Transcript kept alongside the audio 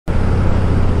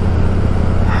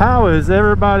How is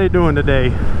everybody doing today?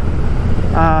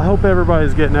 I hope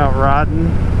everybody's getting out riding.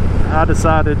 I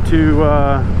decided to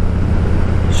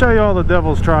show you all the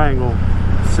Devil's Triangle,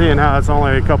 seeing how it's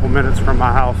only a couple minutes from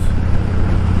my house.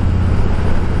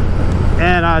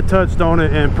 And I touched on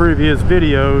it in previous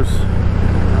videos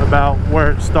about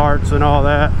where it starts and all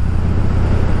that.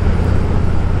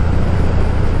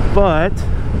 But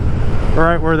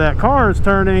right where that car is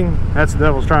turning, that's the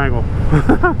Devil's Triangle.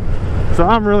 So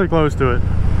I'm really close to it.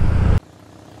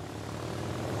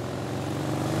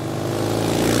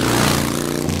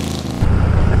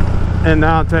 And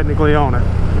now I'm technically on it.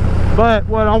 But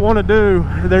what I want to do,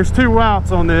 there's two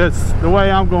routes on this. The way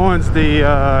I'm going is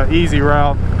the easy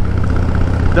route.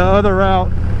 The other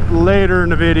route, later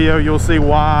in the video, you'll see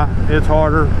why it's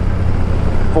harder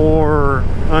for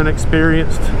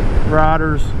unexperienced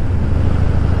riders.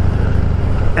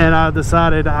 And I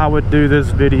decided I would do this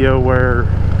video where,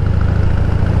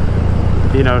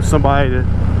 you know, somebody that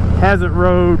hasn't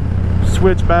rode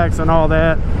switchbacks and all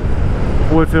that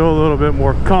would feel a little bit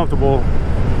more comfortable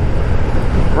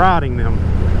riding them.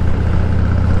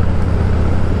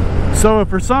 So if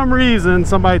for some reason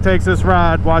somebody takes this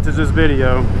ride, watches this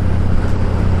video,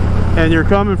 and you're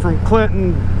coming from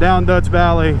Clinton down Dutch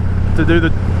Valley to do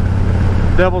the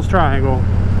Devil's Triangle,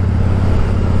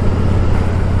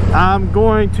 I'm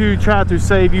going to try to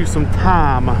save you some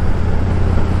time,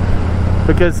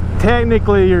 because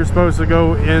technically you're supposed to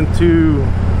go into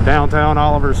downtown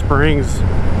Oliver Springs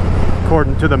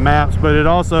according to the maps, but it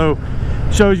also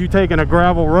shows you taking a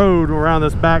gravel road around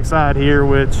this backside here,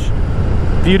 which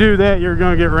if you do that, you're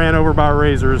going to get ran over by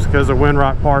razors because of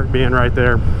Windrock Park being right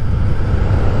there.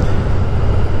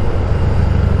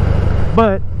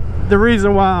 But the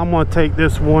reason why I'm going to take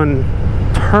this one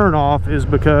turn off is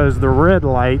because the red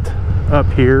light up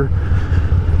here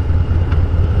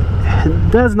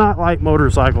does not like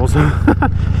motorcycles.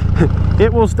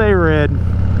 It will stay red.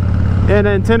 And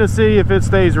in Tennessee, if it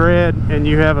stays red and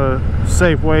you have a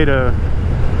safe way to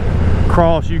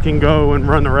cross, you can go and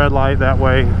run the red light that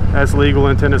way. That's legal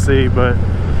in Tennessee, but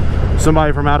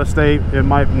somebody from out of state, it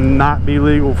might not be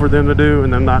legal for them to do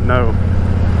and them not know.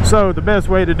 So the best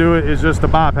way to do it is just to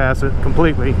bypass it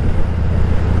completely,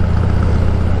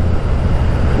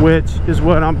 which is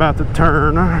what I'm about to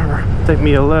turn. Take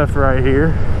me a left right here.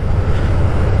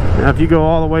 Now if you go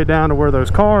all the way down to where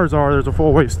those cars are, there's a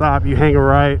four-way stop. You hang a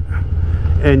right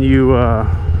and you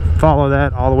follow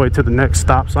that all the way to the next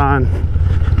stop sign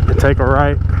and take a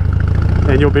right,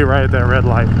 and you'll be right at that red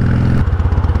light.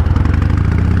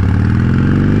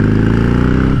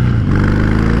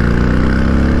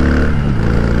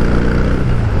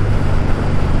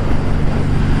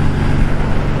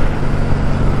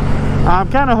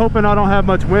 I'm kind of hoping I don't have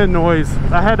much wind noise.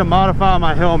 I had to modify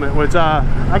my helmet, which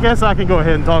I guess I can go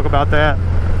ahead and talk about that.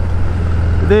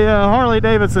 The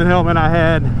Harley-Davidson helmet I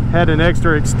had an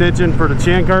extra extension for the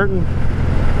chin curtain.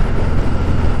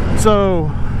 So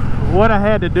what I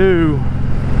had to do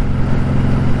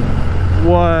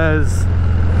was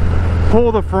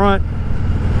pull the front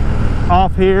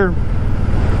off here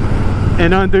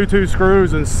and undo two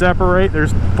screws and separate.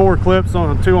 There's 4 clips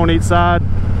on, 2 on each side,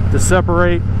 to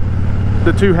separate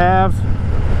the two halves.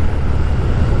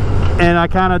 And I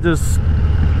kind of just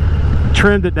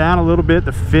trimmed it down a little bit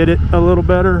to fit it a little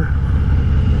better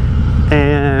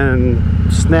and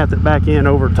snapped it back in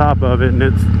over top of it. And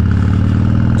it's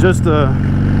just a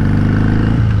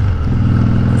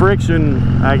friction,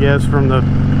 I guess, from the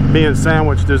being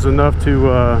sandwiched is enough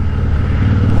to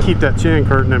keep that chin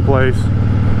curtain in place.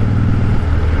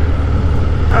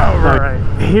 All right,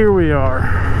 here we are,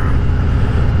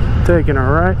 taking a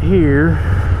right here,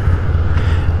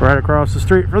 right across the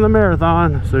street from the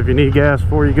marathon. So if you need gas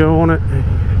before you go on it,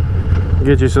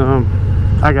 get you some.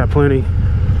 I got plenty,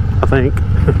 I think.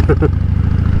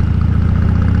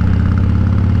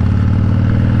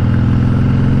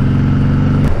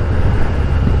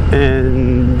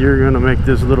 And you're gonna make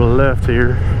this little left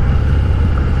here,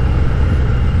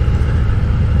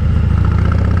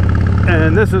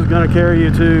 and this is gonna carry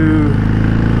you to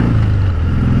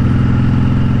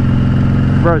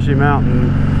Brushy Mountain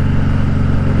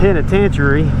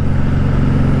Penitentiary.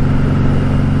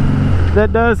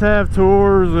 That does have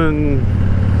tours, and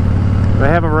they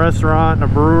have a restaurant and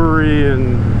a brewery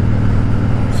and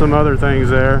some other things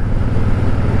there.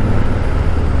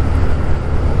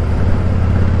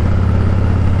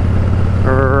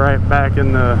 Right back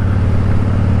in the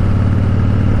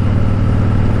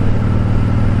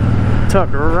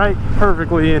tucked right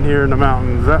perfectly in here in the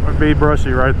mountains. That would be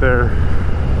Brushy right there.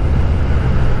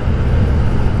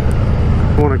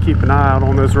 I want to keep an eye out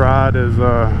on this ride as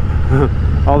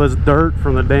all this dirt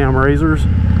from the damn razors.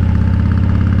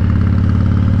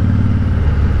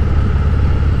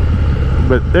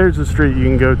 But there's a street you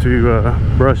can go to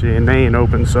Brushy, and they ain't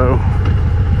open, so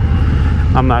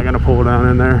I'm not gonna pull down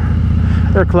in there.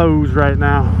 They're closed right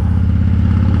now.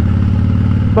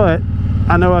 But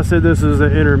I know I said this is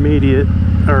the intermediate,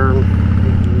 or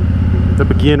the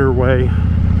beginner way.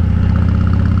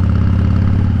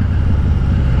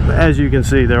 As you can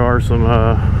see, there are some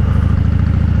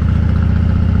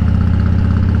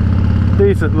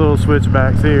decent little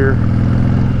switchbacks here.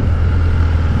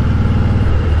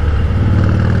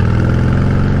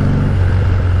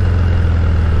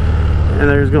 And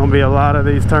there's going to be a lot of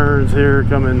these turns here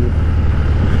coming.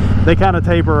 They kind of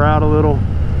taper out a little.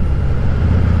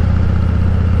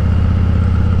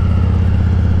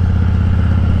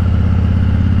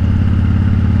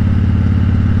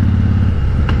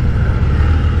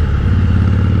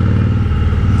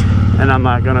 And I'm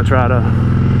not going to try to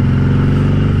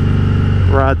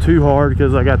ride too hard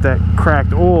because I got that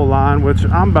cracked oil line, which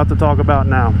I'm about to talk about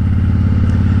now.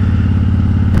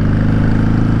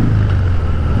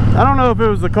 I don't know if it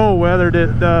was the cold weather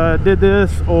that did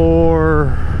this,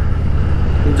 or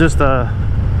just a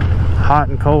hot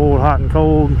and cold.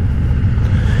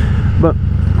 But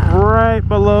right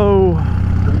below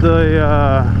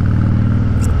the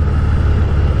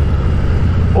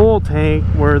oil tank,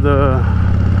 where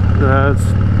that's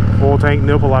oil tank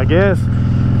nipple, I guess,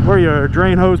 where your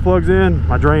drain hose plugs in,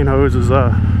 my drain hose is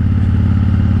got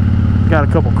a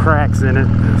couple cracks in it.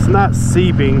 It's not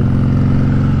seeping.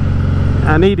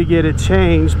 I need to get it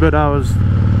changed, but I was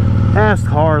asked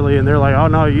Harley, and they're like, oh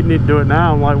no, you need to do it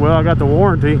now. I'm like, well, I got the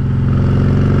warranty,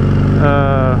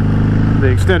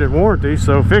 the extended warranty,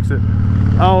 so fix it.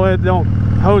 Oh,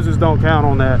 hoses don't count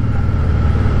on that.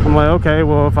 I'm like, okay,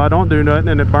 well, if I don't do nothing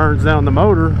and it burns down the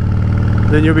motor,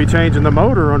 then you'll be changing the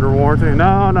motor under warranty.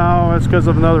 No, it's because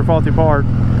of another faulty part.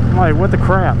 I'm like, what the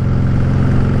crap?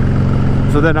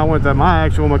 So then I went to my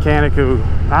actual mechanic, who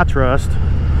I trust,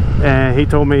 and he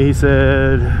told me, he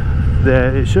said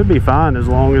that it should be fine as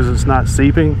long as it's not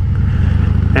seeping.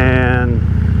 And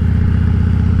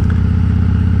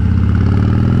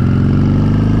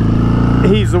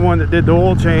he's the one that did the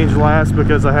oil change last,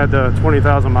 because I had the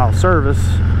 20,000 mile service,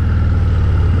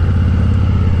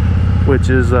 which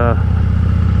is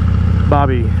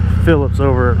Bobby Phillips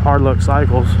over at Hard Luck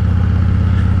Cycles.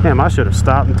 Damn, I should have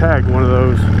stopped and tagged one of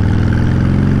those.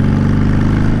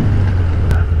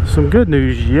 Some good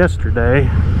news yesterday,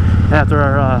 after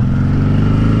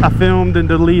I filmed and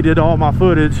deleted all my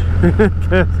footage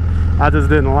because I just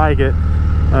didn't like it.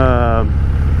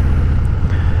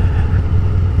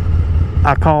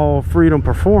 I called Freedom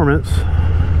Performance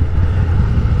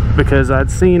because I'd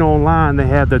seen online they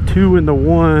had the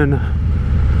 2-in-1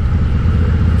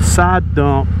 side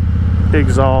dump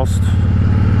exhaust,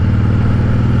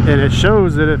 and it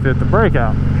shows that it fit the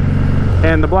breakout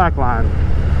and the black line.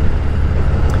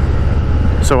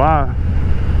 So I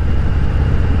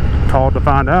called to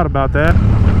find out about that.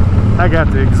 I got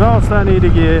the exhaust I need to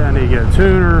get. I need to get a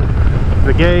tuner,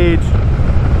 the gauge,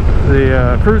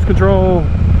 the cruise control,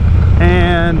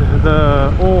 and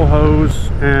the oil hose,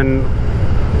 and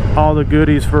all the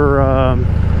goodies for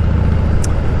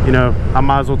you know, I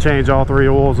might as well change all 3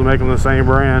 oils and make them the same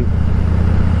brand.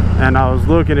 And I was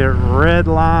looking at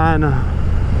Redline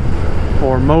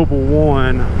or Mobil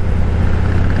 1,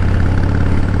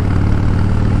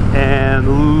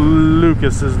 and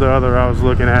Lucas is the other I was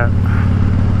looking at.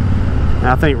 And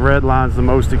I think Redline's the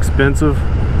most expensive.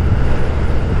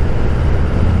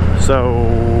 So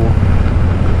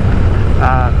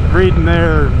reading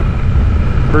their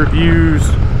reviews,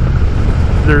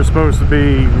 they're supposed to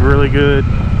be really good,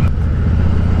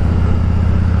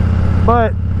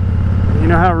 but you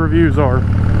know how reviews are.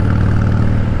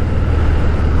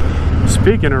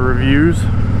 Speaking of reviews,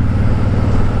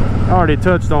 I already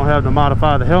touched on having to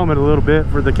modify the helmet a little bit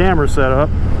for the camera setup.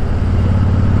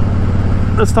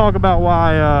 Let's talk about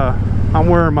why I'm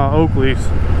wearing my Oakleys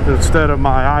instead of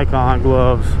my Icon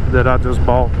gloves that I just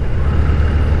bought.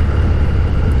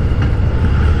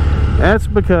 That's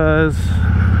because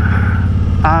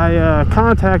I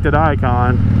contacted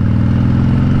Icon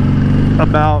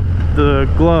about the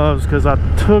gloves, because I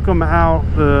took them out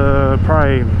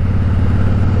probably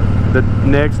the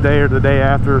next day or the day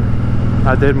after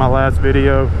I did my last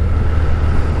video,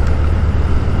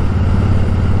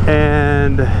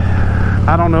 and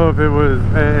I don't know if it was,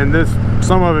 and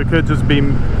some of it could just be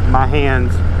my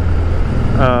hands.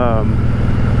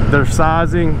 Their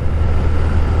sizing,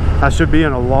 I should be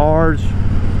in a large,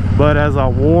 but as I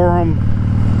wore them,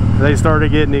 they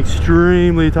started getting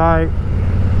extremely tight,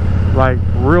 like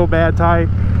real bad tight.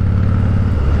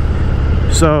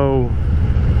 So,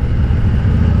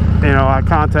 you know, I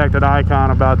contacted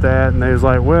Icon about that, and they was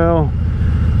like, well,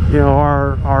 you know,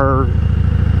 our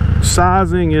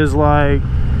sizing is like,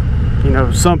 you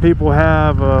know, some people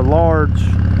have a large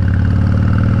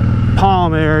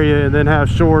palm area and then have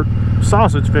short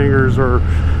sausage fingers, or,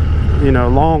 you know,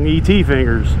 long ET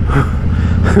fingers.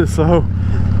 So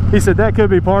he said that could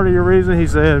be part of your reason. He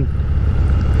said,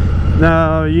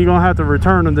 no, you're gonna have to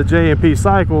return them to J&P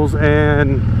Cycles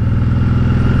and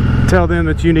tell them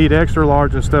that you need extra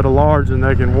large instead of large, and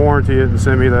they can warranty it and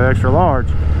send me the extra large.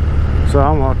 So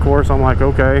of course I'm like,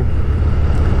 okay.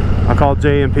 I called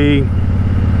J&P,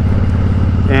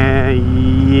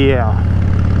 and yeah,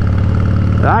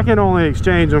 I can only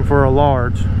exchange them for a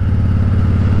large,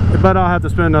 but I'll have to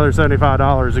spend another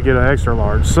 $75 to get an extra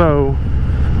large. So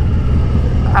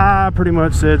I pretty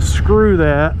much said screw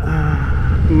that.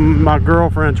 My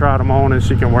girlfriend tried them on and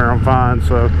she can wear them fine,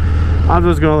 so I'm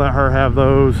just gonna let her have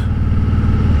those.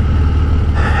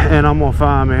 And I'm gonna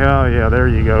find me, oh yeah, there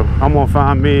you go, I'm gonna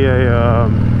find me a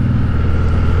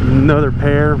another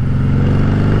pair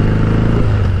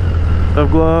of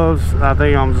gloves. I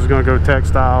think I'm just gonna go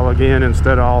textile again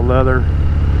instead of all leather.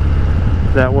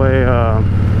 That way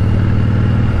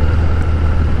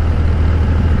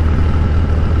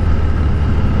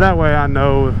I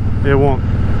know it won't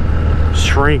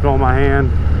shrink on my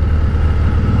hand.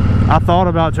 I thought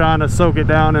about trying to soak it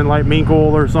down in like mink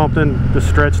oil or something to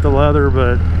stretch the leather,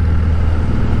 but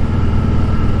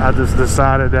I just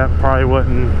decided that probably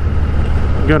wasn't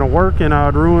gonna work, and I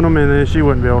would ruin them, and then she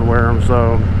wouldn't be able to wear them.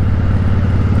 So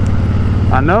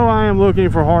I know I am looking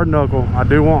for hard knuckle. I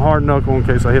do want hard knuckle in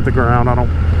case I hit the ground, I don't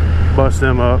bust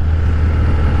them up.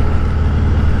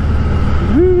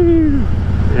 Woo.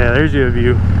 Yeah, there's your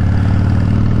view.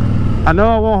 I know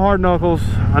I want hard knuckles.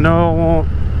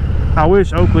 I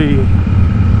wish Oakley,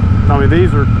 I mean,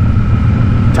 these are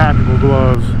tactical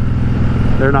gloves.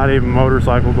 They're not even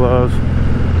motorcycle gloves.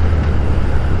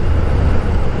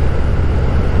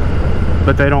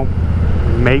 But they don't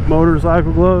make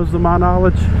motorcycle gloves to my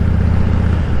knowledge.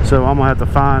 So I'm gonna have to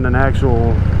find an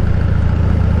actual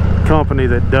company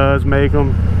that does make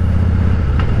them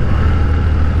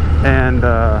and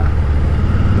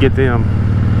get them.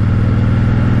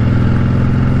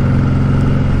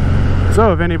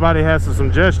 So if anybody has some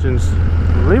suggestions,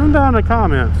 leave them down in the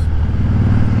comments.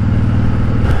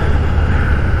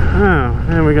 Oh,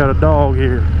 and we got a dog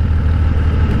here.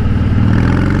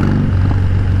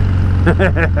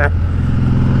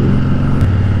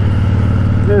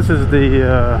 This is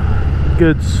the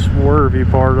good swervy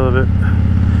part of it.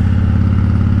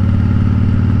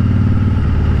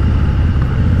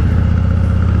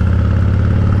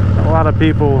 A lot of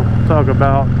people talk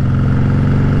about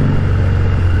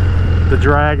the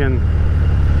Dragon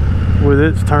with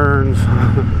its turns.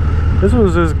 This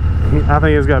one's just, I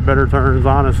think it's got better turns,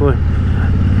 honestly.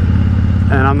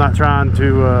 And I'm not trying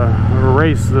to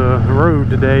race the road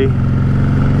today,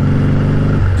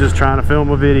 just trying to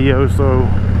film a video. So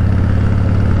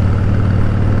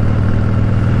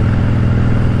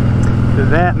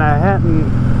that, and I hadn't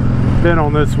been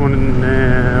on this one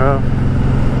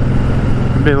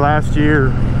been last year,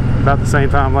 about the same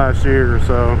time last year,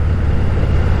 so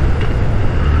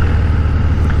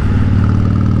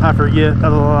I forget a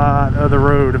lot of the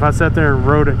road. If I sat there and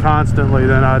rode it constantly,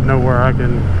 then I'd know where I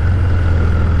can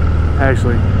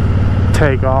actually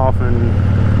take off and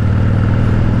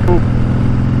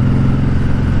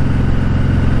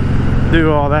do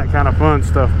all that kind of fun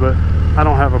stuff. But I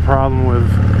don't have a problem with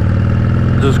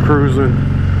just cruising.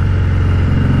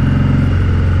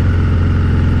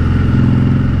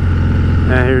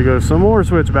 And here goes some more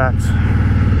switchbacks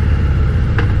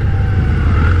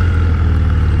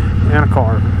and a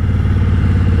car.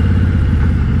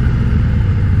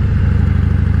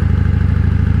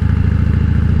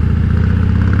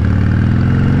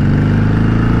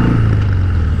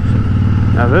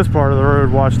 Now this part of the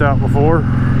road washed out before.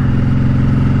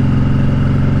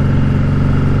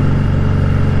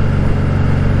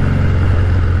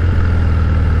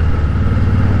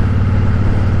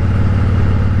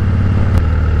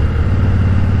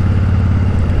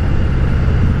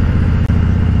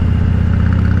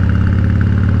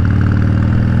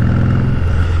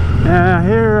 Now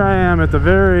here I am at the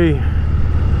very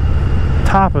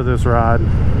top of this ride.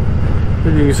 As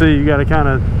you can see, you got to kind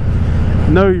of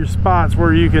know your spots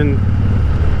where you can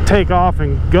take off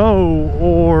and go,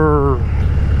 or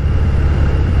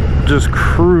just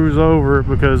cruise over it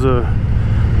because of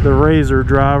the Razor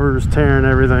drivers tearing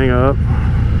everything up.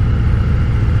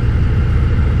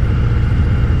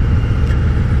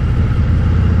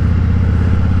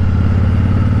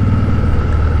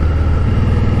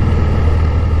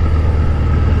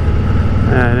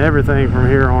 And everything from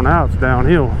here on out is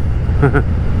downhill.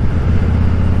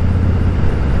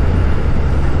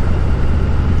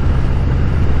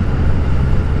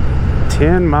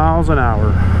 10 miles an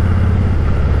hour.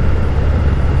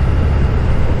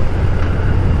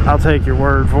 I'll take your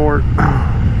word for it.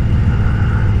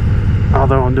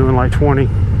 Although I'm doing like 20.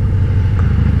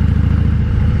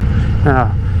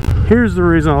 Now, here's the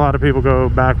reason a lot of people go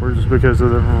backwards, because of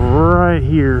the right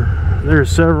here. There's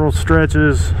several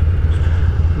stretches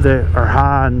that are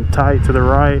high and tight to the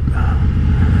right,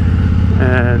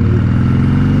 and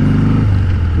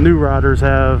new riders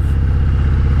have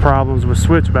problems with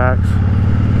switchbacks.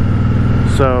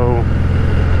 So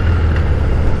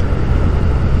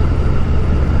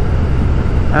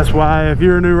that's why, if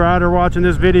you're a new rider watching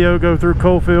this video, go through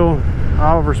Coalfield,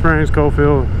 Oliver Springs,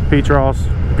 Coalfield, Petros,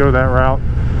 go that route.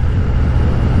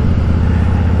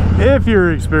 If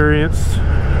you're experienced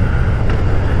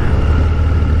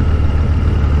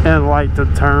and like the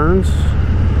turns,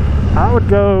 I would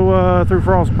go through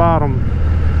Frost Bottom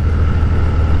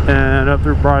and up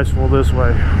through Briceville this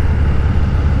way.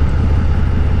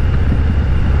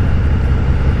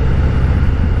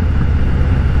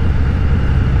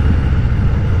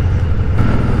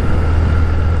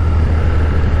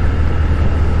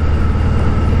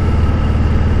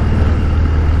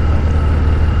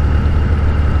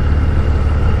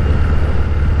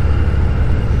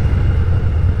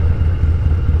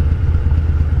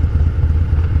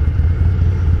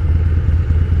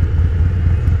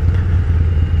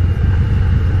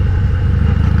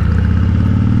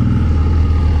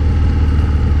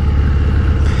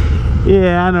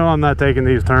 Yeah, I know I'm not taking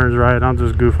these turns right. I'm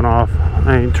just goofing off.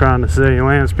 I ain't trying to set any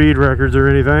land speed records or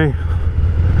anything.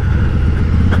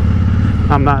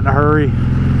 I'm not in a hurry.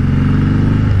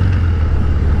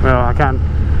 Well, I kind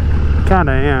of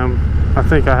am. I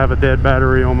think I have a dead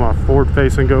battery on my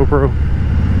forward-facing GoPro.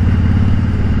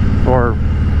 Or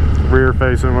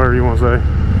rear-facing, whatever you want to say.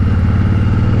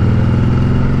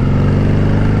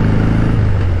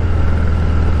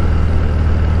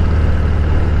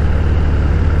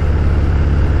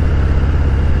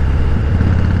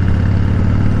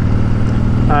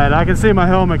 Alright, I can see my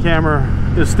helmet camera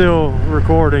is still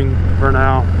recording for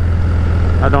now.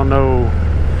 I don't know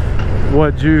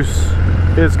what juice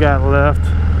it's got left.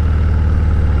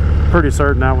 Pretty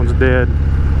certain that one's dead.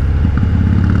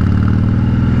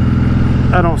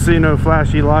 I don't see no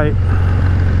flashy light,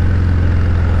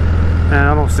 and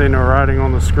I don't see no writing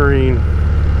on the screen.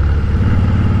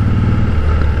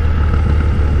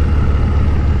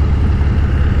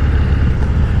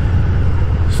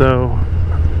 So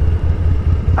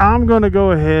I'm gonna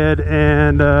go ahead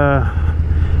and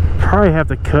probably have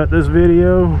to cut this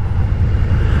video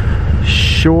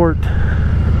short.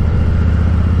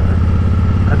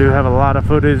 I do have a lot of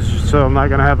footage, so I'm not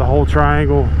gonna have the whole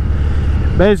triangle.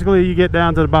 Basically, you get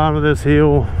down to the bottom of this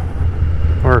hill,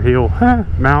 or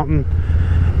mountain,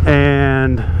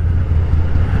 and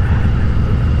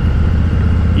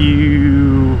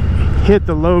you hit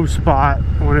the low spot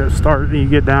when it starts. You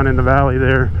get down in the valley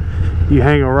there. You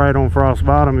hang a right on Frost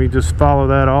Bottom, you just follow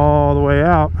that all the way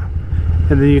out,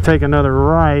 and then you take another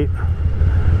right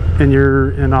and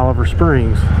you're in Oliver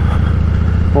Springs.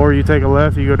 Or you take a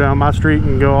left, you go down my street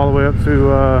and go all the way up to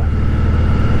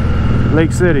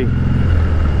Lake City,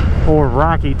 or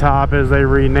Rocky Top as they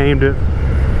renamed it.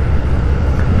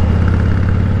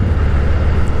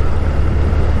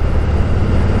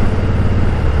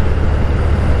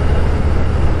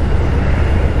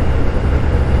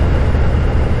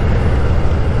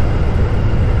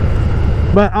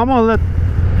 But I'm gonna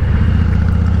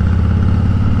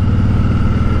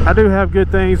I do have good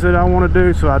things that I want to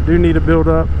do, so I do need to build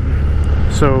up.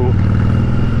 So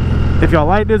if y'all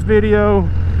like this video,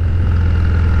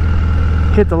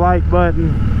 hit the like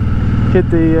button, hit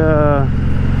the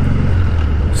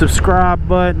subscribe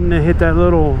button, and hit that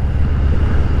little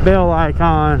bell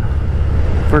icon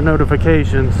for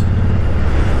notifications.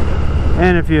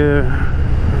 And if you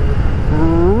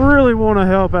really want to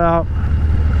help out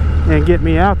and get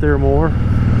me out there more,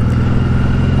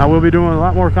 I will be doing a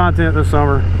lot more content this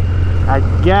summer. I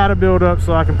gotta build up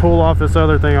so I can pull off this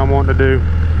other thing I'm wanting to do.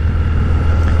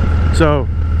 So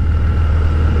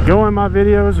go in my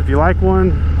videos. If you like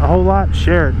one a whole lot,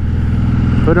 share it,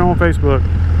 put it on Facebook,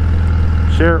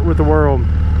 share it with the world.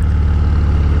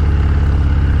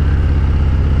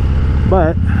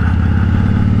 But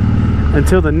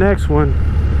until the next one,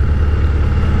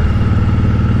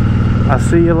 I'll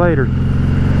see you later.